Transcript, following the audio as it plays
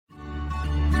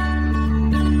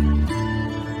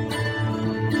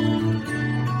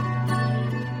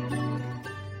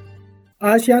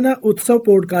आशियाना उत्सव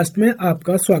पॉडकास्ट में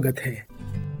आपका स्वागत है।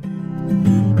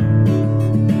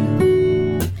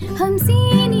 हम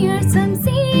सीनियर्स हम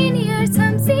सीनियर्स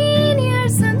हम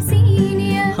सीनियर्स हम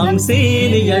सीनियर्स हम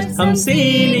सीनियर्स हम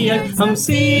सीनियर्स हम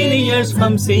सीनियर्स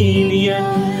हम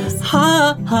सीनियर्स हा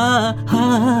हा हा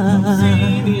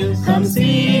हम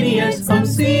सीनियर्स हम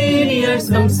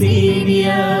सीनियर्स हम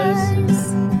सीनियर्स।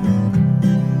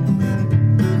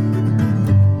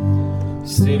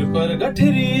 सिर पर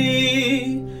गठरी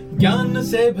ज्ञान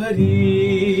से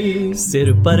भरी,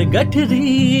 सिर पर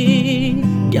गठरी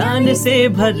ज्ञान से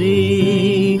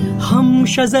भरी, हम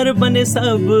शजर बने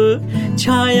सब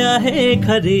छाया है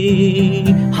खरी,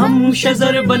 हम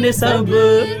शजर बने सब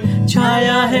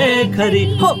छाया है खरी।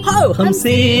 हो हम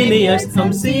सीनियर्स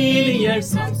हम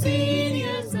सीनियर्स हम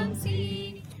सीनियर्स हम सीनियर्स।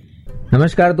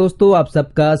 नमस्कार दोस्तों, आप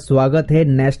सबका स्वागत है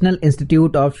national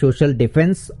institute of social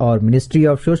defence और ministry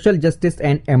of social justice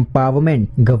and empowerment,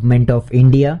 government of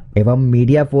India एवं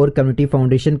मीडिया फॉर कम्युनिटी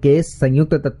फाउंडेशन के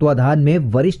संयुक्त तत्वाधान में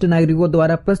वरिष्ठ नागरिकों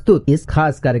द्वारा प्रस्तुत इस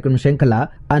खास कार्यक्रम श्रृंखला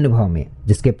अनुभव में,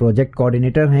 जिसके प्रोजेक्ट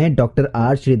कोऑर्डिनेटर हैं डॉक्टर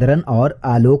आर श्रीधरन और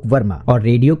आलोक वर्मा और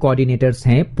रेडियो कोऑर्डिनेटर्स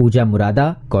हैं पूजा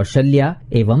मुरादा, कौशल्या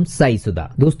एवं साई सुधा।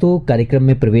 दोस्तों, कार्यक्रम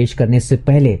में प्रवेश करने से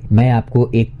पहले मैं आपको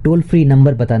एक टोल फ्री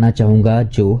नंबर बताना चाहूंगा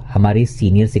जो हमारे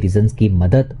सीनियर सिटीजन्स की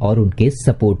मदद और उनके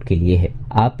सपोर्ट के लिए है।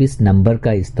 आप इस नंबर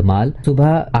का इस्तेमाल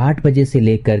सुबह 8 बजे से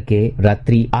लेकर के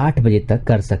रात्रि 8 बजे तक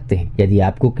कर सकते हैं। यदि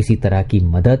आपको किसी तरह की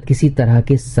मदद, किसी तरह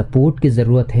के सपोर्ट की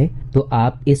जरूरत है तो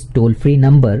आप इस टोल फ्री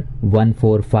नंबर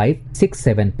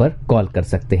 14567 पर कॉल कर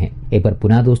सकते हैं। एक बार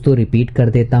पुनः दोस्तों रिपीट कर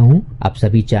देता हूँ, आप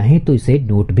सभी चाहें तो इसे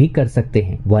नोट भी कर सकते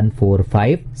हैं।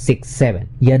 14567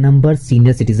 यह नंबर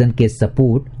सीनियर सिटीजन के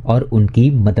सपोर्ट और उनकी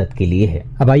मदद के लिए है।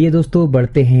 अब आइए दोस्तों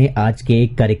बढ़ते हैं आज के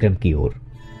कार्यक्रम की ओर।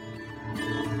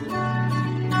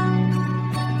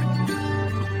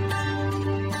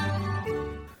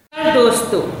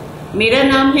 दोस्तों, मेरा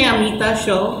नाम है अमिता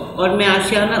शॉ और मैं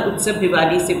आशियाना उत्सव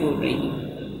भिवाड़ी से बोल रही हूँ।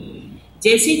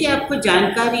 जैसे कि आपको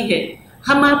जानकारी है,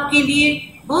 हम आपके लिए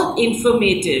बहुत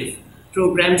इंफॉर्मेटिव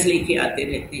प्रोग्राम्स लेके आते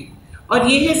रहते हैं और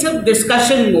ये है सब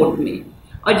डिस्कशन मोड में।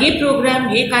 और ये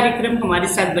कार्यक्रम हमारे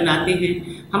साथ बनाते हैं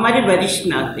हमारे वरिष्ठ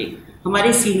नागरिक,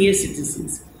 हमारे सीनियर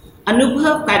सिटीजन्स।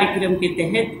 अनुभव कार्यक्रम के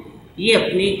तहत ये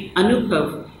अपने अनुभव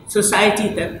सोसाइटी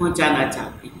तक पहुँचाना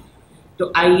चाहते हैं।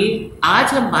 तो आइए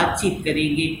आज हम बातचीत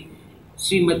करेंगे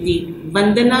श्रीमती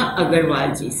वंदना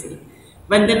अग्रवाल जी से।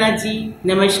 वंदना जी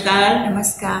नमस्कार।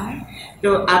 नमस्कार।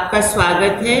 तो आपका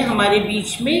स्वागत है हमारे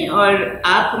बीच में और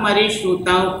आप हमारे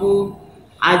श्रोताओं को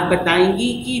आज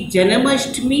बताएंगी कि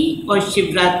जन्माष्टमी और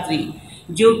शिवरात्रि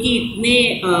जो कि इतने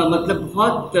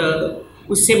बहुत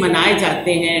उससे मनाए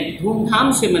जाते हैं,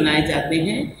 धूमधाम से मनाए जाते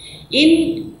हैं, इन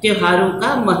त्योहारों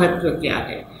का महत्व क्या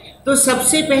है। तो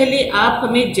सबसे पहले आप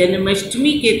हमें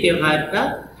जन्माष्टमी के त्यौहार का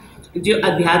जो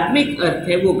आध्यात्मिक अर्थ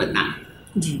है वो बताएं।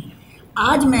 जी,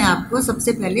 आज मैं आपको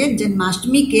सबसे पहले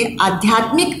जन्माष्टमी के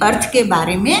आध्यात्मिक अर्थ के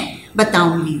बारे में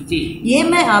बताऊंगी। जी, ये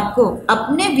मैं आपको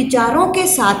अपने विचारों के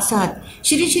साथ साथ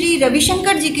श्री श्री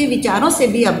रविशंकर जी के विचारों से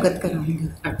भी अवगत कराऊंगी।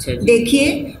 अच्छा जी।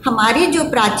 देखिए, हमारी जो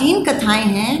प्राचीन कथाएं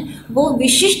हैं वो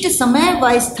विशिष्ट समय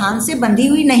व स्थान से बंधी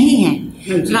हुई नहीं हैं।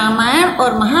 रामायण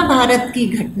और महाभारत की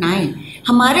घटनाएं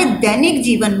हमारे दैनिक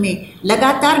जीवन में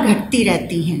लगातार घटती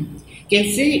रहती हैं।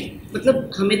 कैसे,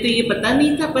 हमें तो ये पता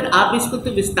नहीं था, पर आप इसको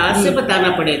तो विस्तार से बताना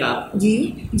पड़ेगा आपको।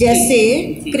 जी, जैसे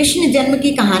कृष्ण जन्म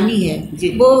की कहानी है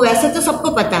वो वैसे तो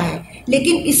सबको पता है,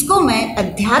 लेकिन इसको मैं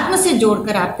अध्यात्म से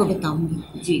जोड़कर आपको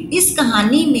बताऊंगी। जी। इस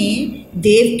कहानी में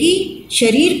देवकी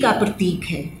शरीर का प्रतीक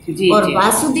है और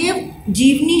वासुदेव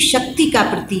जीवनी शक्ति का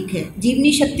प्रतीक है।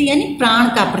 जीवनी शक्ति यानी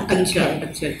प्राण का प्रतीक है।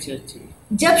 अच्छा।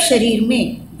 जब शरीर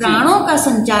में प्राणों का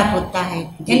संचार होता है,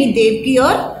 यानी देवकी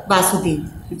और वासुदेव,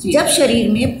 जब शरीर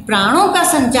में प्राणों का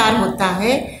संचार होता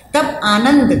है तब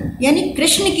आनंद यानी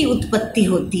कृष्ण की उत्पत्ति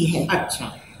होती है। अच्छा।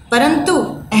 परंतु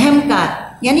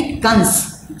अहंकार यानी कंस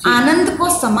आनंद को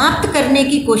समाप्त करने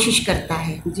की कोशिश करता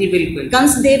है। जी बिल्कुल।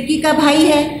 कंस देवकी का भाई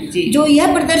है जो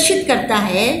यह प्रदर्शित करता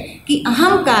है कि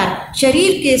अहंकार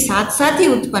शरीर के साथ साथ ही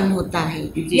उत्पन्न होता है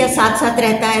या साथ साथ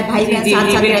रहता है। भाई बहन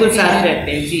साथ साथ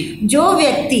रहते हैं। जो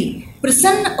व्यक्ति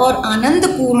प्रसन्न और आनंद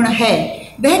पूर्ण है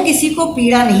वह किसी को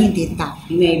पीड़ा नहीं देता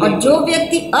और जो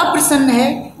व्यक्ति अप्रसन्न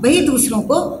है वही दूसरों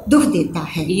को दुख देता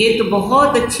है। ये तो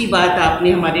बहुत अच्छी बात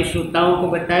आपने हमारे श्रोताओं को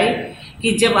बताई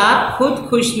कि जब आप खुद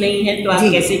खुश नहीं हैं तो आप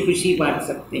कैसे खुशी बांट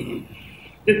सकते हैं।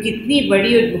 तो कितनी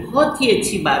बड़ी और बहुत ही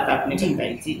अच्छी बात आपने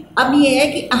बताई जी। अब ये है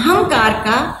कि अहंकार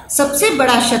का सबसे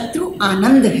बड़ा शत्रु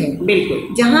आनंद है। बिल्कुल।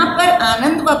 जहाँ पर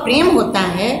आनंद व प्रेम होता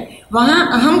है वहाँ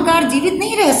अहंकार जीवित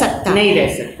नहीं रह सकता। नहीं रह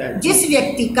सकता। जिस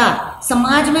व्यक्ति का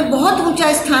समाज में बहुत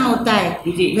ऊंचा स्थान होता है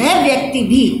वह व्यक्ति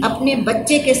भी अपने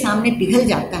बच्चे के सामने पिघल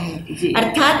जाता है।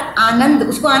 अर्थात आनंद,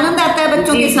 उसको आनंद आता है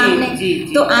बच्चों के सामने,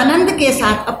 तो आनंद के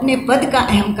साथ अपने पद का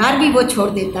अहंकार भी वो छोड़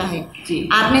देता है।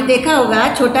 आपने देखा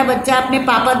होगा छोटा बच्चा अपने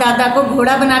पापा दादा को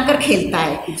घोड़ा बनाकर खेलता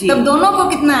है, तब दोनों को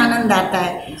कितना आनंद आता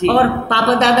है, और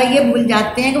पापा दादा ये भूल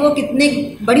जाते हैं कि वो कितने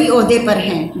बड़ी ओहदे पर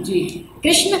हैं।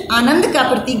 कृष्ण आनंद का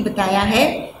प्रतीक बताया है।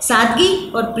 सादगी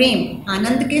और प्रेम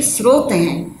आनंद के स्रोत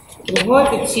हैं। बहुत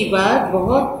अच्छी बात,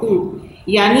 बहुत खूब।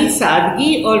 यानी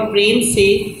सादगी और प्रेम से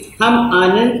हम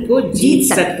आनंद को जीत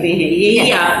सकते हैं। यही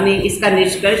आपने, इसका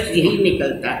निष्कर्ष यही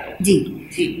निकलता है जी।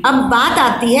 अब बात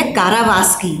आती है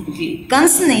कारावास की।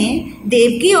 कंस ने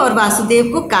देवकी और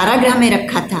वासुदेव को कारागृह में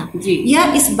रखा था।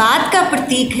 यह इस बात का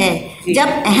प्रतीक है जब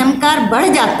अहंकार बढ़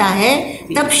जाता है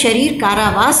तब शरीर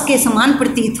कारावास के समान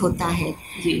प्रतीत होता है।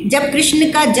 जब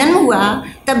कृष्ण का जन्म हुआ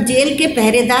तब जेल के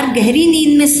पहरेदार गहरी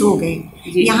नींद में सो गए।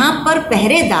 यहाँ पर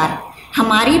पहरेदार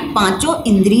हमारी पांचों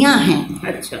इंद्रियां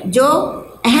हैं जो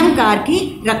अहंकार की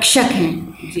रक्षक हैं।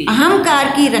 अहंकार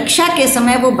की रक्षा के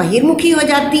समय वो बहिर्मुखी हो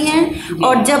जाती हैं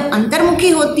और जब अंतर्मुखी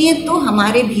होती हैं तो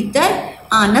हमारे भीतर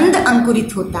आनंद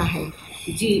अंकुरित होता है।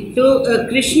 जी। तो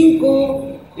कृष्ण को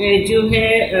जो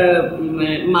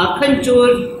है माखन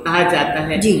चोर कहा जाता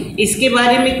है जी, इसके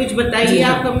बारे में कुछ बताइए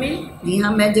आप हमें। जी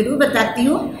हाँ, मैं जरूर बताती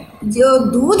हूँ। जो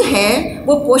दूध है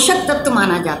वो पोषक तत्व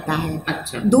माना जाता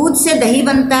है। दूध से दही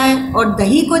बनता है और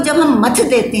दही को जब हम मथ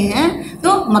देते हैं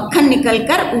तो मक्खन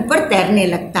निकलकर ऊपर तैरने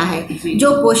लगता है,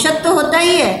 जो पोषक तो होता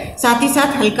ही है, साथ ही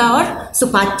साथ हल्का और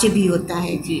सुपाच्य भी होता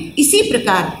है। इसी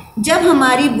प्रकार जब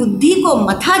हमारी बुद्धि को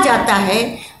मथा जाता है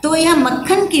तो यह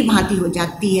मक्खन की भांति हो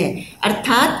जाती है,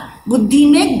 अर्थात बुद्धि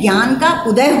में ज्ञान का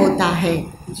उदय होता है।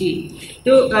 जी।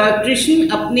 तो कृष्ण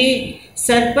अपने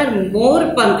सर पर मोर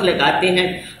पंख लगाते हैं।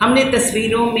 हमने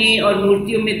तस्वीरों में और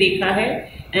मूर्तियों में देखा है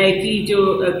कि जो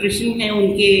कृष्ण हैं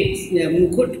उनके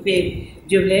मुकुट पे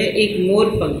जो है एक मोर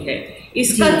पंख है।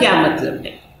 इसका क्या मतलब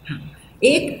है?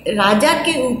 एक राजा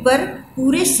के ऊपर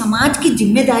पूरे समाज की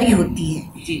जिम्मेदारी होती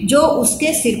है जो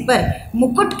उसके सिर पर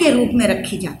मुकुट के रूप में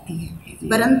रखी जाती है,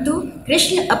 परंतु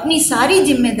कृष्ण अपनी सारी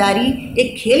जिम्मेदारी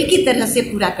एक खेल की तरह से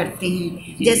पूरा करते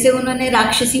हैं। जैसे उन्होंने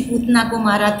राक्षसी पूतना को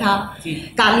मारा था,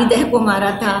 कालीदह को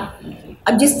मारा था।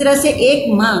 अब जिस तरह से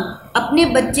एक माँ अपने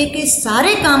बच्चे के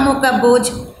सारे कामों का बोझ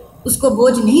उसको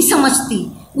बोझ नहीं समझती,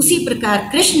 उसी प्रकार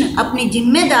कृष्ण अपनी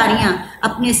जिम्मेदारियां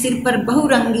अपने सिर पर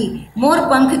बहुरंगी मोर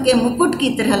पंख के मुकुट की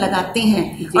तरह लगाते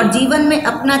हैं और जीवन में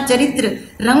अपना चरित्र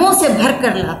रंगों से भर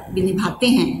कर निभाते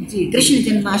हैं। कृष्ण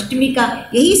जन्माष्टमी का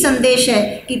यही संदेश है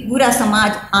कि पूरा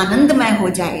समाज आनंदमय हो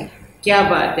जाए। क्या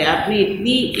बात है, आपने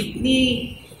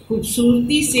इतनी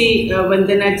खूबसूरती से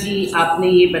वंदना जी आपने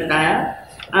ये बताया।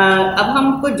 अब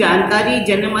हमको जानकारी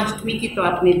जन्माष्टमी की तो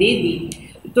आपने दे दी,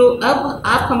 तो अब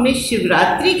आप हमें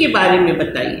शिवरात्रि के बारे में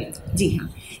बताइए। जी हाँ,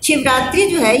 शिवरात्रि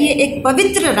जो है ये एक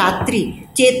पवित्र रात्रि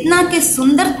चेतना के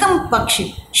सुंदरतम पक्ष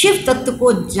शिव तत्व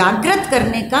को जागृत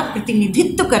करने का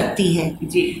प्रतिनिधित्व करती है।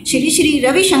 श्री श्री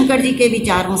रविशंकर जी के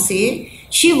विचारों से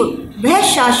शिव वह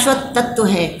शाश्वत तत्व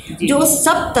है जो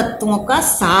सब तत्वों का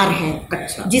सार है,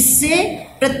 जिससे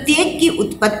प्रत्येक की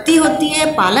उत्पत्ति होती है,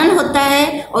 पालन होता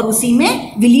है और उसी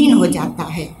में विलीन हो जाता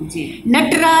है।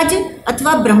 नटराज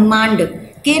अथवा ब्रह्मांड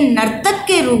के नर्तक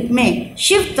के रूप में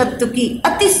शिव तत्व की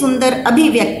अति सुंदर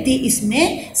अभिव्यक्ति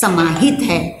इसमें समाहित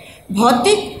है।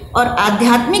 भौतिक और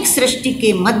आध्यात्मिक सृष्टि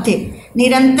के मध्य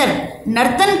निरंतर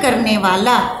नर्तन करने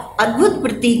वाला अद्भुत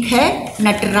प्रतीक है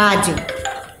नटराज।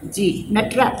 जी,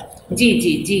 नटराज जी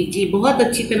जी जी जी बहुत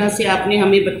अच्छी तरह से आपने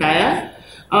हमें बताया।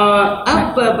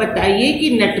 अब बताइए कि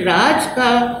नटराज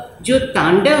का जो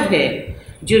तांडव है,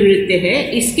 जो नृत्य है,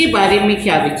 इसके बारे में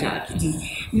क्या विचार? जी,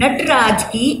 नटराज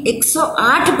की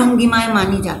 108 भंगिमाएं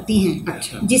मानी जाती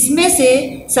हैं। जिसमें से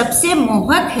सबसे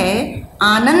मोहक है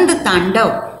आनंद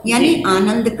तांडव, यानी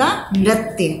आनंद का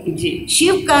नृत्य।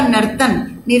 शिव का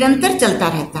नर्तन निरंतर चलता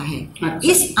रहता है।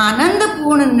 इस आनंद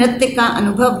पूर्ण नृत्य का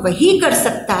अनुभव वही कर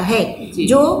सकता है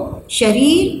जो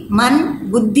शरीर, मन,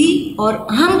 बुद्धि और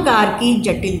अहंकार की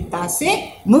जटिलता से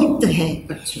मुक्त है।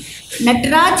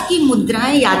 नटराज की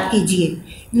मुद्राएं याद कीजिए।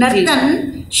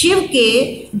 नर्तन शिव के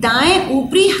दाएं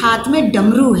ऊपरी हाथ में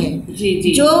डमरू है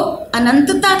जो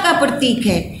अनंतता का प्रतीक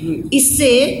है।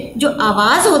 इससे जो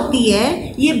आवाज होती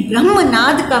है ये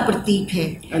ब्रह्मनाद का प्रतीक है।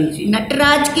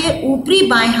 नटराज के ऊपरी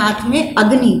बाएं हाथ में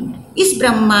अग्नि इस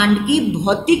ब्रह्मांड की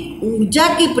भौतिक ऊर्जा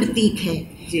की प्रतीक है।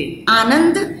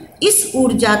 आनंद इस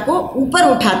ऊर्जा को ऊपर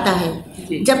उठाता है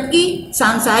जबकि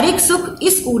सांसारिक सुख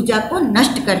इस ऊर्जा को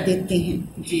नष्ट कर देते हैं।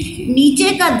 नीचे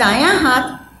का दायां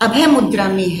हाथ अभय मुद्रा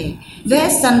में है, वह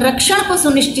संरक्षण को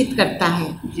सुनिश्चित करता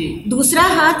है। दूसरा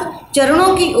हाथ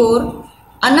चरणों की ओर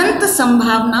अनंत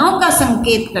संभावनाओं का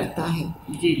संकेत करता है।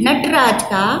 नटराज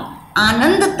का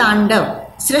आनंद तांडव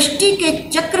सृष्टि के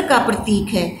चक्र का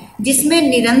प्रतीक है, जिसमें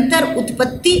निरंतर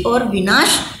उत्पत्ति और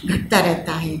विनाश घटता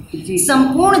रहता है।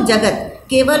 संपूर्ण जगत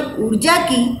केवल ऊर्जा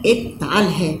की एक ताल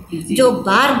है, जो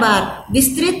बार बार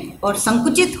विस्तृत और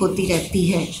संकुचित होती रहती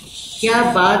है। क्या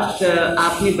बात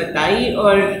आपने बताई,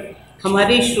 और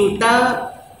हमारे श्रोता,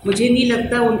 मुझे नहीं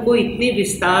लगता उनको इतने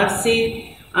विस्तार से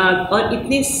और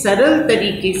इतने सरल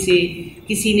तरीके से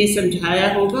किसी ने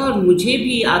समझाया होगा, और मुझे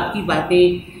भी आपकी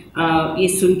बातें ये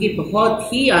सुन के बहुत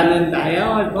ही आनंद आया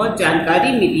और बहुत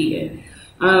जानकारी मिली है।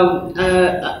 अब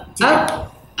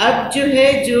जो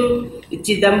है, जो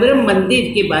चिदम्बरम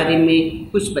मंदिर के बारे में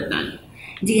कुछ बताएं।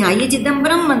 जी हाँ, ये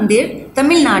चिदम्बरम मंदिर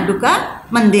तमिलनाडु का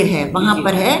मंदिर है, वहाँ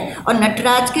पर है, और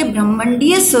नटराज के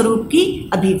ब्रह्मांडीय स्वरूप की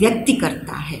अभिव्यक्ति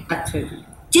करता है। अच्छा जी।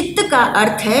 चित्त का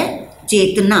अर्थ है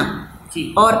चेतना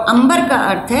जी, और अंबर का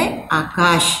अर्थ है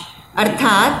आकाश,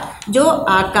 अर्थात जो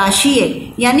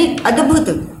आकाशीय यानी अद्भुत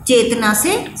चेतना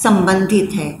से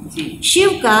संबंधित है। शिव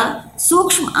का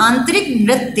सूक्ष्म आंतरिक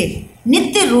नृत्य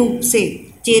नित्य रूप से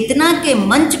चेतना के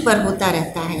मंच पर होता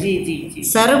रहता है। जी।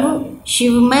 सर्व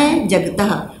शिवमय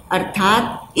जगतः,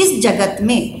 अर्थात इस जगत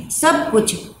में सब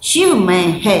कुछ शिवमय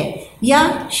है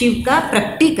या शिव का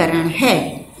प्रकटीकरण है।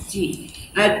 जी।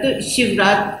 तो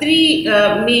शिवरात्रि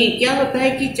में क्या होता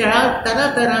है कि तरह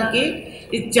तरह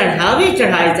के चढ़ावे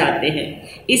चढ़ाए जाते हैं,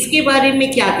 इसके बारे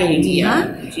में क्या कहेंगी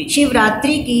आप?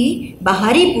 शिवरात्रि की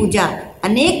बाहरी पूजा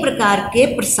अनेक प्रकार के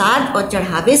प्रसाद और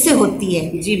चढ़ावे से होती है,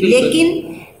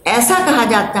 लेकिन ऐसा कहा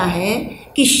जाता है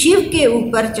कि शिव के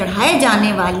ऊपर चढ़ाए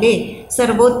जाने वाले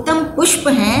सर्वोत्तम पुष्प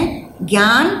हैं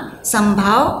ज्ञान,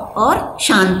 संभाव और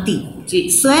शांति।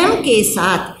 स्वयं के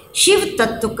साथ शिव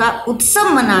तत्व का उत्सव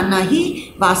मनाना ही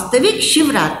वास्तविक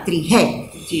शिवरात्रि है।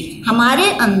 हमारे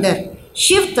अंदर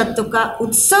शिव तत्व का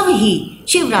उत्सव ही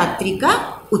शिवरात्रि का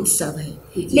उत्सव है,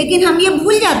 लेकिन हम ये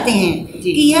भूल जाते हैं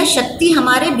कि यह शक्ति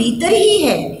हमारे भीतर ही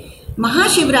है।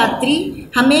 महाशिवरात्रि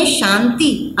हमें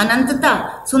शांति, अनंतता,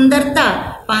 सुंदरता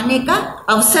पाने का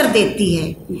अवसर देती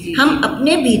है। हम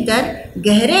अपने भीतर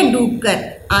गहरे डूबकर,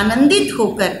 आनंदित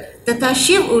होकर तथा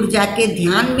शिव ऊर्जा के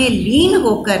ध्यान में लीन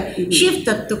होकर शिव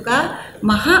तत्व का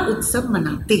महा उत्सव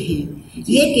मनाते हैं।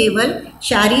 ये केवल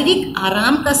शारीरिक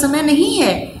आराम का समय नहीं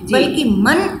है, बल्कि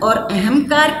मन और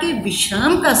अहंकार के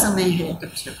विश्राम का समय है।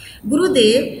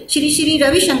 गुरुदेव श्री श्री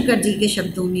रविशंकर जी के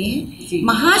शब्दों में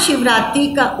महाशिवरात्रि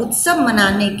का उत्सव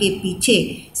मनाने के पीछे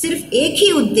सिर्फ एक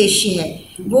ही उद्देश्य है,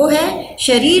 वो है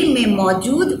शरीर में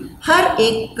मौजूद हर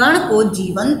एक कण को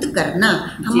जीवंत करना।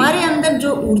 हमारे अंदर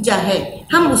जो ऊर्जा है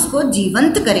हम उसको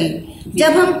जीवंत करें।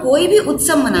 जब हम कोई भी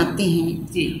उत्सव मनाते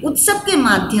हैं, उत्सव के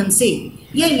माध्यम से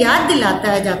यह याद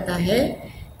दिलाता जाता है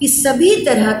कि सभी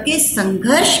तरह के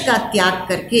संघर्ष का त्याग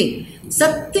करके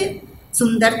सत्य,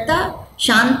 सुंदरता,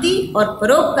 शांति और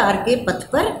परोपकार के पथ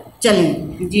पर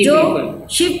चलें, जो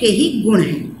शिव के ही गुण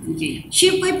हैं।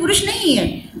 शिव कोई पुरुष नहीं है,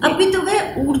 अपितु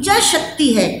वह ऊर्जा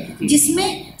शक्ति है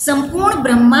जिसमें संपूर्ण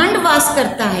ब्रह्मांड वास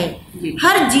करता है।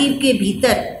 हर जीव के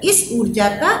भीतर इस ऊर्जा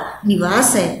का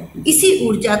निवास है। इसी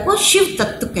ऊर्जा को शिव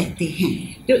तत्व कहते हैं।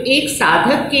 तो एक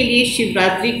साधक के लिए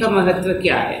शिवरात्रि का महत्व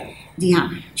क्या है? जी हाँ,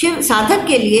 शिव साधक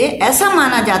के लिए ऐसा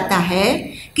माना जाता है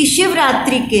कि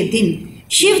शिवरात्रि के दिन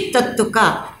शिव तत्व का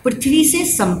पृथ्वी से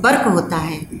संपर्क होता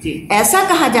है। ऐसा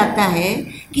कहा जाता है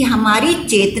कि हमारी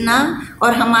चेतना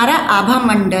और हमारा आभा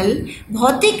मंडल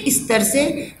भौतिक स्तर से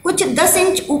कुछ 10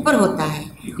 इंच ऊपर होता है,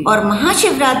 और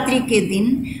महाशिवरात्रि के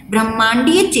दिन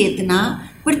ब्रह्मांडीय चेतना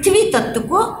पृथ्वी तत्व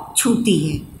को छूती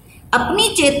है। अपनी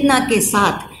चेतना के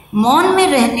साथ मौन में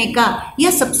रहने का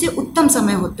यह सबसे उत्तम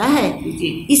समय होता है।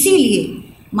 इसीलिए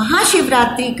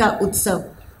महाशिवरात्रि का उत्सव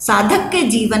साधक के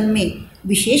जीवन में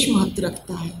विशेष महत्व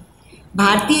रखता है।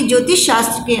 भारतीय ज्योतिष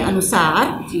शास्त्र के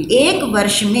अनुसार एक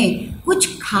वर्ष में कुछ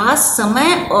खास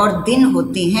समय और दिन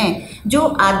होते हैं जो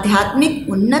आध्यात्मिक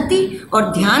उन्नति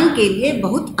और ध्यान के लिए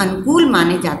बहुत अनुकूल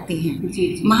माने जाते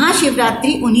हैं।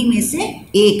 महाशिवरात्रि उन्हीं में से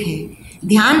एक है।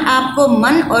 ध्यान आपको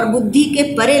मन और बुद्धि के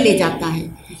परे ले जाता है।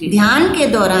 ध्यान के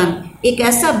दौरान एक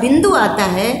ऐसा बिंदु आता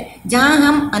है जहां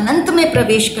हम अनंत में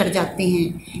प्रवेश कर जाते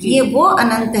हैं। ये वो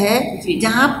अनंत है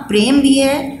जहां प्रेम भी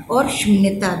है और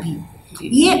शून्यता भी।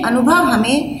 ये अनुभव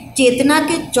हमें चेतना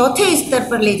के चौथे स्तर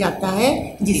पर ले जाता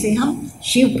है, जिसे हम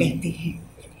शिव कहते हैं।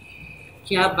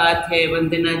 क्या बात है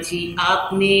वंदना जी,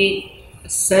 आपने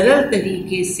सरल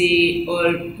तरीके से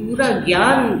और पूरा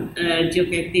ज्ञान जो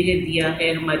कहते हैं दिया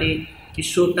है हमारे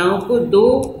श्रोताओं को दो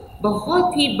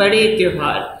बहुत ही बड़े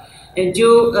त्यौहार जो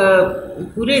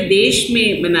पूरे देश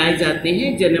में मनाए जाते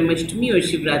हैं, जन्माष्टमी और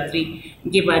शिवरात्रि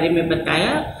के बारे में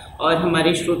बताया। और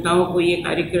हमारे श्रोताओं को ये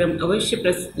कार्यक्रम अवश्य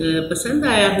पसंद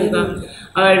आया होगा।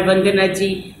 और वंदना जी,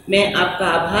 मैं आपका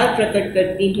आभार प्रकट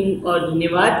करती हूँ और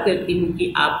धन्यवाद करती हूँ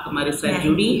कि आप हमारे साथ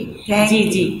जुड़ी।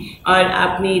 जी, और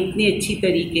आपने इतनी अच्छी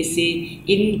तरीके से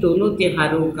इन दोनों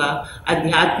त्योहारों का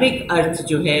आध्यात्मिक अर्थ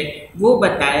जो है वो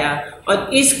बताया। और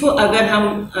इसको अगर हम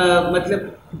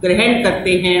मतलब ग्रहण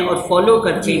करते हैं और फॉलो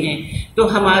करते हैं तो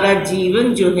हमारा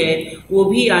जीवन जो है वो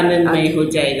भी आनंदमय हो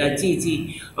जाएगा। जी,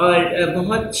 और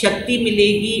बहुत शक्ति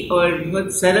मिलेगी और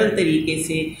बहुत सरल तरीके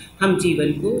से हम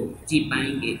जीवन को जी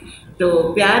पाएंगे। तो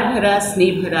प्यार भरा,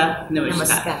 स्नेह भरा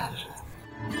नमस्कार।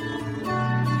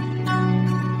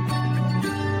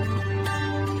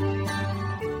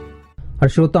 और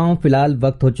श्रोताओं, फिलहाल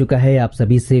वक्त हो चुका है आप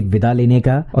सभी से विदा लेने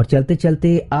का। और चलते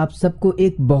चलते आप सबको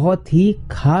एक बहुत ही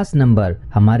खास नंबर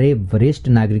हमारे वरिष्ठ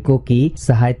नागरिकों की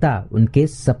सहायता, उनके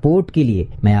सपोर्ट के लिए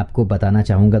मैं आपको बताना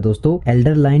चाहूंगा दोस्तों।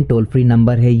 Elder line toll free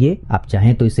number है ये, आप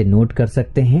चाहें तो इसे नोट कर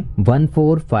सकते हैं,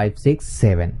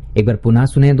 14567। एक बार पुनः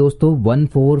सुने दोस्तों,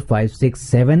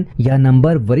 14567। यह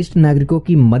नंबर वरिष्ठ नागरिकों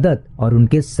की मदद और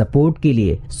उनके सपोर्ट के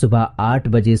लिए सुबह 8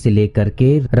 बजे से लेकर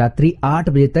के रात्रि 8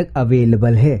 बजे तक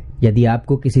अवेलेबल है। यदि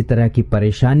आपको किसी तरह की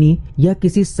परेशानी या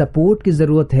किसी सपोर्ट की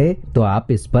जरूरत है तो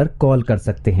आप इस पर कॉल कर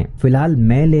सकते हैं। फिलहाल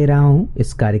मैं ले रहा हूँ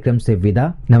इस कार्यक्रम से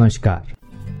विदा। नमस्कार।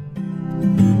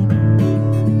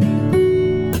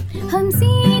 हम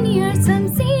सीनियर्स, हम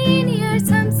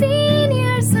सीनियर्स, हम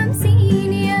सीनियर्स, हम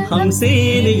सीनियर्स, हम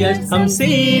सीनियर्स, हम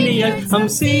सीनियर्स, हम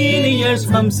सीनियर्स,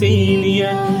 हम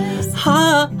सीनियर्स, हा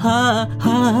हा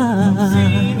हा,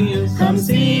 हम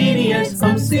सीनियर्स,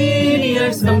 हम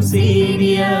सीनियर्स, हम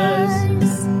सीनियर्स।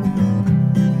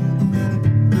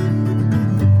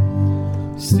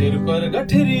 सिर पर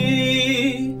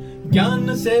गठरी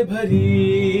ज्ञान से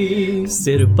भरी,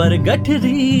 सिर पर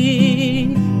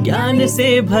गठरी ज्ञान से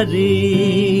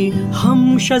भरी,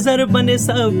 हम शजर बने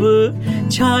सब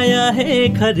छाया है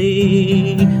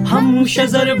खरी, हम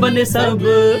शजर बने सब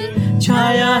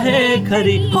छाया है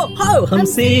खरी। हो हम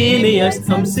सीनियर्स,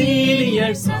 हम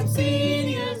सीनियर्स, हम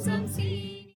सीनियर्स।